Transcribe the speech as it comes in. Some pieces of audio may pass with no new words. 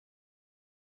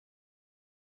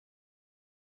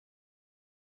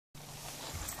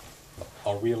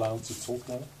Are we allowed to talk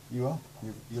now? You are.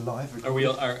 You're live. Are we?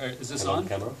 Is this Hello, on?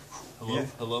 camera? Hello. Yeah.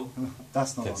 Hello.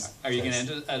 That's not Yes. on. Are you Yes.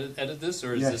 going to edit this,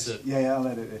 or is Yes. this it? Yeah, I'll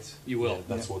edit this. You will. Yeah,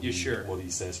 that's what You sure? what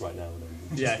he says right now. And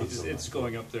then Yeah, just puts it it's on.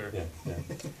 going up there. Yeah, yeah.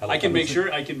 Hello, I can make camera.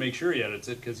 sure. I can make sure he edits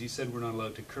it because he said we're not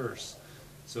allowed to curse.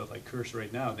 So if I curse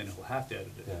right now, then he'll have to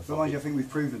edit it. Yeah, But mind you, I think we've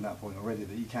proven that point already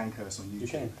that you can curse on YouTube. you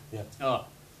can. Yeah. Oh,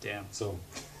 damn. So,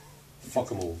 fuck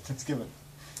them all. Let's give it.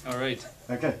 All right.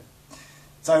 Okay.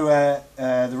 So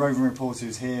the roving reporter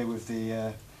is here with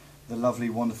the lovely,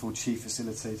 wonderful chief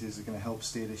facilitators who are going to help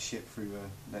steer this ship through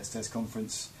Let's Test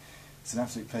conference. It's an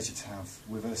absolute pleasure to have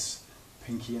with us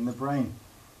Pinky and the Brain.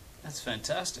 That's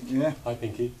fantastic. Yeah. Hi,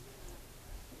 Pinky.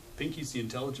 Pinky's the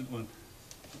intelligent one.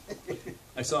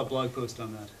 I saw a blog post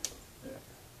on that.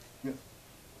 Yeah.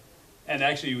 And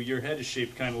actually, your head is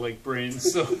shaped kind of like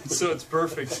brains, so it's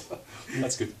perfect.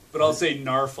 That's good. But I'll say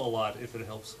narf a lot if it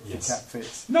helps. Yes. Cat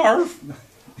fits. Narf.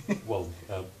 Well,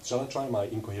 shall I try my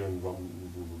incoherent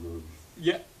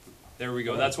Yeah. There we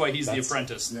go. That's why he's the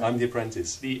apprentice. Yeah. I'm the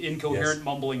apprentice. The incoherent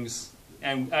mumblings.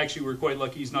 And actually, we're quite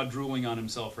lucky he's not drooling on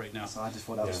himself right now. So I just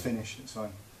thought that was Yeah. finished. It's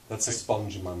fine. That's a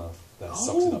sponge in my mouth that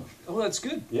sucks it up. Oh, that's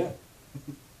good. Yeah.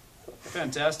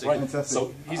 Fantastic. Right. Fantastic.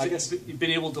 So I guess. He's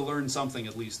been able to learn something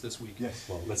at least this week. Yes.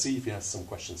 Well, let's see if he has some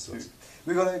questions to us.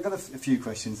 We've got a few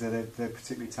questions. They're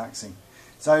particularly taxing.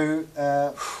 So,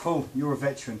 Paul, you're a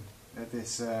veteran at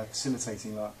this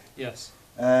facilitating lark. Yes.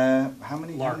 How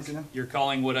many Lark. is it now? You're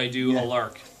calling what I do Yeah. a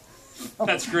lark.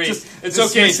 That's great. It's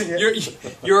just okay. missing it.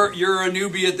 You're a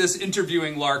newbie at this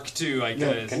interviewing lark too, I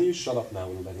guess. Can you shut up now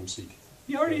and let him speak?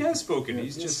 He already has spoken. Yeah.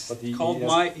 He's Yes, just but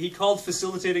he called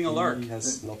facilitating a lark. He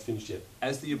has not finished yet.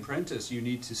 As the apprentice, you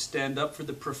need to stand up for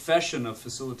the profession of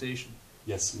facilitation.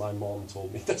 Yes, my mom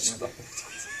told me that. Shut up.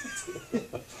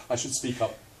 I should speak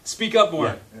up. Speak up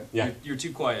more. Yeah. You're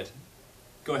too quiet.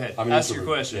 Go ahead. I'm an Ask your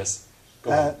introvert. question. Yes.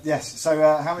 Go on. Yes. So,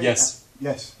 how many? Yes.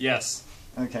 Yes. Yes.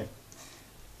 Okay.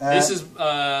 This is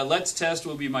Let's Test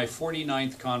will be my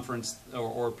 49th conference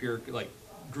or peer, like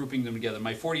grouping them together.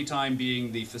 My 40 time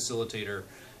being the facilitator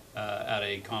at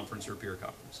a conference or peer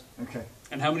conference. Okay.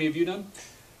 And how many have you done?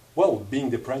 Well, being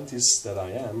the apprentice that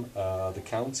I am, the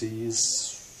county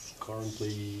is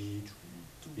currently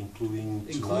including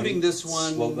tonight, this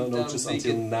one. Well, no, that'll just make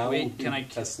until it- now. Wait, can I?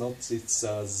 Has not.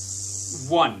 It's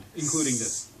One, including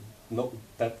this. No,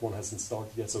 that one hasn't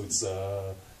started yet, so it's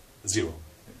 0.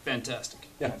 Fantastic.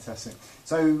 Yeah. Fantastic.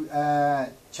 So,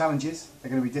 challenges are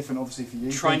going to be different, obviously, for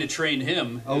you. Trying to train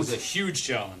him Oh. is a huge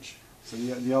challenge. So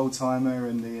the old timer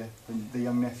and the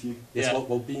young nephew. Yes. Yeah.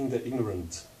 Well, being the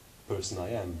ignorant person I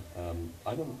am,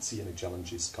 I don't see any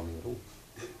challenges coming at all.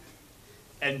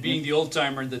 And being the old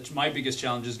timer, my biggest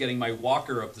challenge is getting my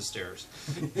walker up the stairs.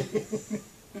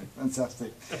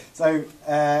 Fantastic. So,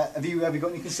 have you got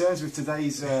any concerns with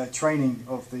today's training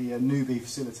of the newbie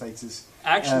facilitators?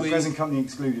 Actually, present company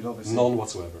excluded, obviously. None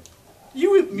whatsoever.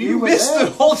 you were missed there.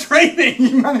 the whole training.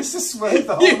 You managed to swerve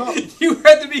the whole lot. You were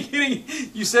at the beginning.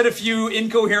 You said a few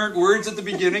incoherent words at the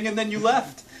beginning, and then you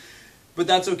left. But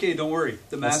that's okay. Don't worry.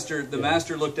 The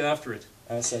master looked after it.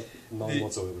 I said none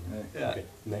whatsoever. Yeah. Okay.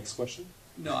 Next question.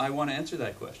 No, I want to answer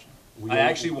that question. We I al-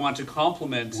 actually want to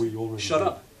compliment. We already Shut did.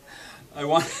 up. I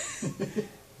want.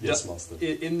 Yes, master.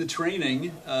 In the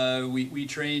training, we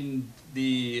trained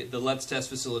the Let's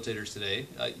Test facilitators today.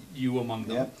 You among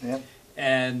them. Yep.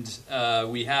 And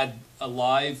we had a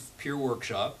live peer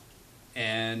workshop,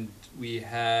 and we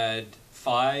had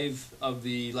 5 of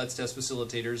the Let's Test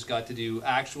facilitators got to do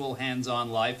actual hands-on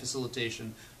live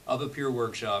facilitation of a peer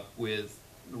workshop with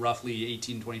roughly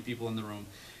 18, 20 people in the room.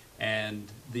 And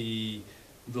the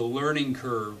learning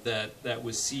curve that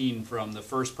was seen from the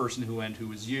first person who went, who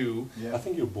was you. Yeah. I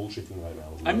think you're bullshitting right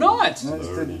now. I'm not! No, it's the-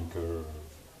 Learning curve.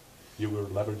 You were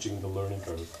leveraging the learning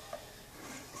curve.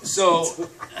 So, the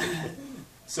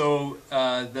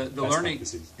Best learning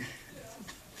practices.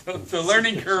 the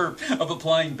learning curve of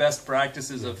applying best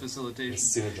practices of facilitation.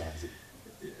 It's synergizing.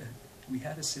 We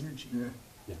had a synergy. Yeah.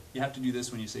 Yeah. You have to do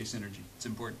this when you say synergy. It's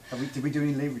important. Did we do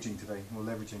any leveraging today, or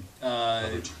leveraging?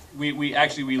 We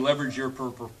actually leverage your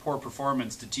poor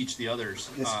performance to teach the others.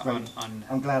 Yes, great.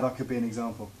 I'm glad I could be an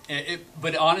example.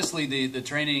 But honestly, the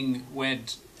training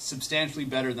went substantially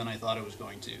better than I thought it was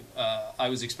going to. I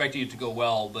was expecting it to go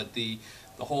well, but the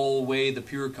whole way the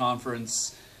peer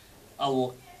conference,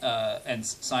 and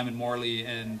Simon Morley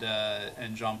and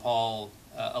Jean Paul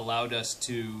allowed us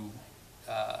to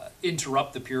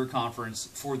interrupt the peer conference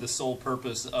for the sole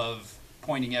purpose of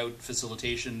pointing out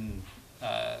facilitation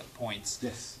points.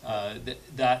 Yes.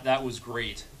 That was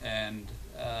great, and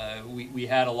we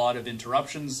had a lot of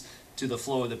interruptions to the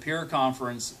flow of the peer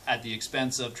conference at the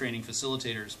expense of training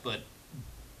facilitators, but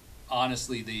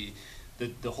honestly,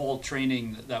 the whole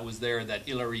training that was there that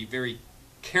Hilary very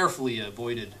carefully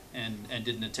avoided and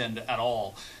didn't attend at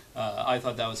all. I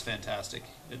thought that was fantastic.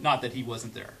 Not that he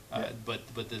wasn't there, but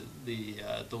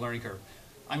the learning curve.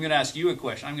 I'm going to ask you a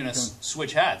question. I'm going to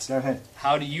switch hats. Go ahead.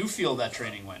 How do you feel that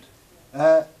training went?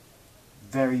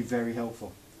 Very, very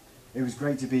helpful. It was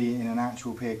great to be in an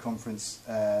actual peer conference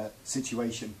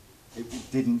situation.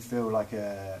 It didn't feel like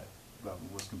it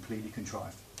was completely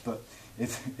contrived, but it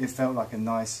felt like a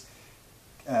nice,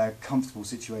 comfortable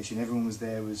situation. Everyone was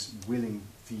there, was willing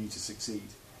for you to succeed.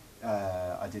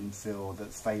 I didn't feel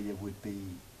that failure would be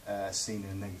seen in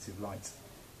a negative light.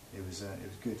 It was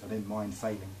good. I didn't mind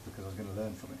failing because I was going to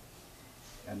learn from it.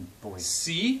 And boy,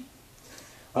 See?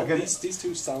 Well, these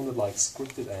two sounded like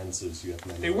scripted answers you have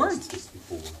memorized. They weren't. Just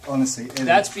before. honestly,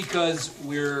 That's because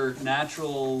we're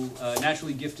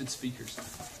naturally gifted speakers.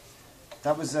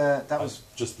 that was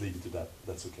Just leave it to that.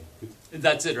 That's okay. Good.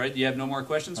 That's it, right? You have no more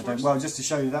questions for us? well, just to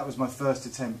show you, that was my first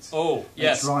attempt. Oh,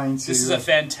 yes. Trying to, This is a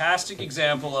fantastic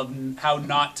example of how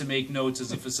not to make notes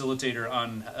as a facilitator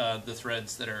on the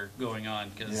threads that are going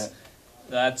on, because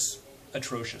that's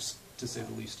atrocious, to say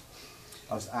the least.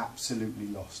 I was absolutely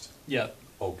lost. Yeah.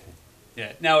 Okay.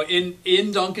 Yeah. Now,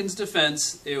 in Duncan's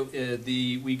defense,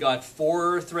 we got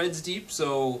 4 threads deep,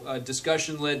 so a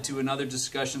discussion led to another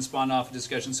discussion, spawned off a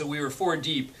discussion. So we were 4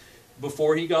 deep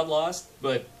before he got lost,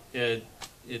 but I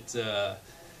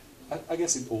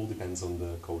guess it all depends on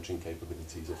the coaching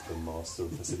capabilities of the master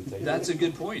facilitator. That's a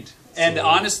good point. And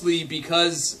honestly,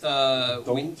 because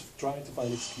don't try to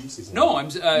find excuses. No,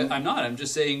 I'm not. I'm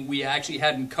just saying we actually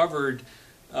hadn't covered.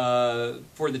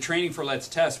 For the training for Let's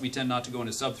Test, we tend not to go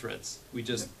into subthreads. We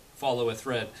just follow a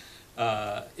thread.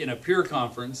 In a peer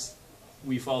conference,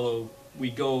 we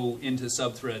go into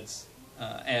subthreads.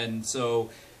 And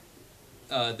so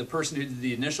the person who did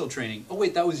the initial training, oh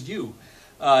wait, that was you,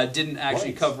 didn't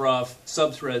actually cover off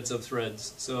subthreads of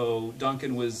threads. So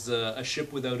Duncan was a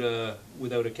ship without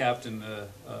a captain,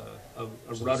 a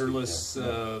rudderless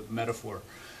metaphor.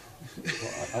 Well,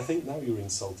 I think now you're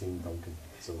insulting Duncan.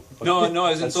 So, no, I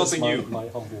was that's insulting just you. My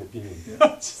humble opinion.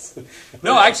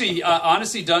 No, actually,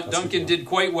 honestly, Duncan did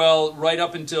quite well right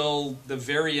up until the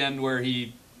very end, where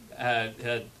he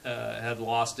had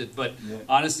lost it. But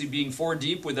honestly, being 4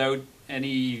 deep without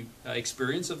any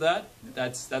experience of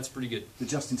that's pretty good. The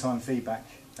just-in-time feedback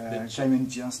came in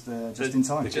just in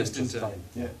time. Just in time.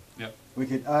 Yeah.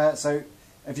 Wicked. So,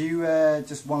 have you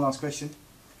just one last question?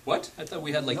 What? I thought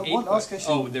we had like 8. One last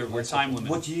question. Oh, we're time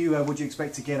limited. What do you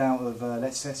expect to get out of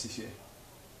Let's Test this year?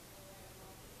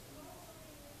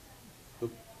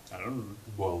 I don't know.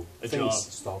 Well, job.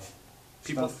 Stuff.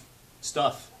 People,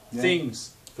 stuff, Yeah.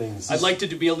 things. I'd like to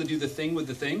be able to do the thing with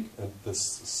the thing. And the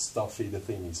stuffy, the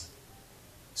thingies.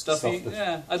 Stuffy, Stuff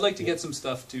yeah. I'd like to get some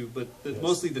stuff too, but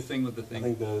mostly the thing with the thing.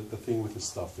 I think the thing with the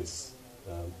stuff is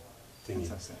thingy.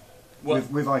 Fantastic.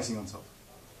 What? With icing on top.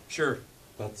 Sure.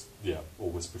 That's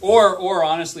always preferred. Or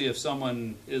honestly, if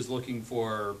someone is looking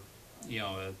for,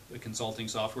 a consulting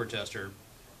software tester,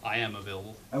 I am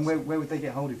available. And where would they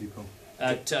get hold of you, Paul?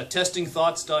 At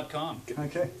testingthoughts.com.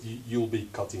 Okay. You'll be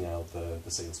cutting out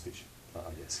the sales pitch, I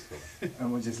guess.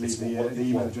 And we'll just leave the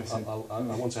email address in. I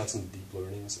want to have some deep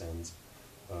learnings and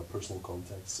personal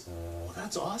contacts.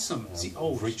 That's awesome.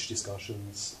 Rich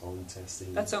discussions on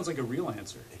testing. That sounds like a real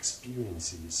answer.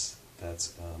 Experiences that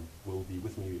will be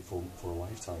with me for a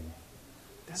lifetime.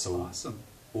 That's awesome.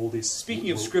 All this. Speaking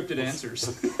of scripted answers.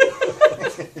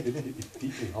 it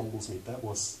deeply humbles me. That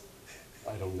was,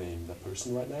 I don't name that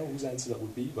person right now whose answer that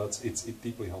would be, but it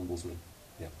deeply humbles me.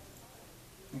 Yeah.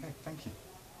 Okay, thank you.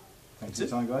 Thanks for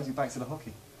your time, guys. Get back to the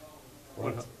hockey.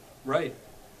 Right. Right.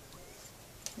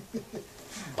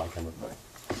 Bye, Cameron. Bye.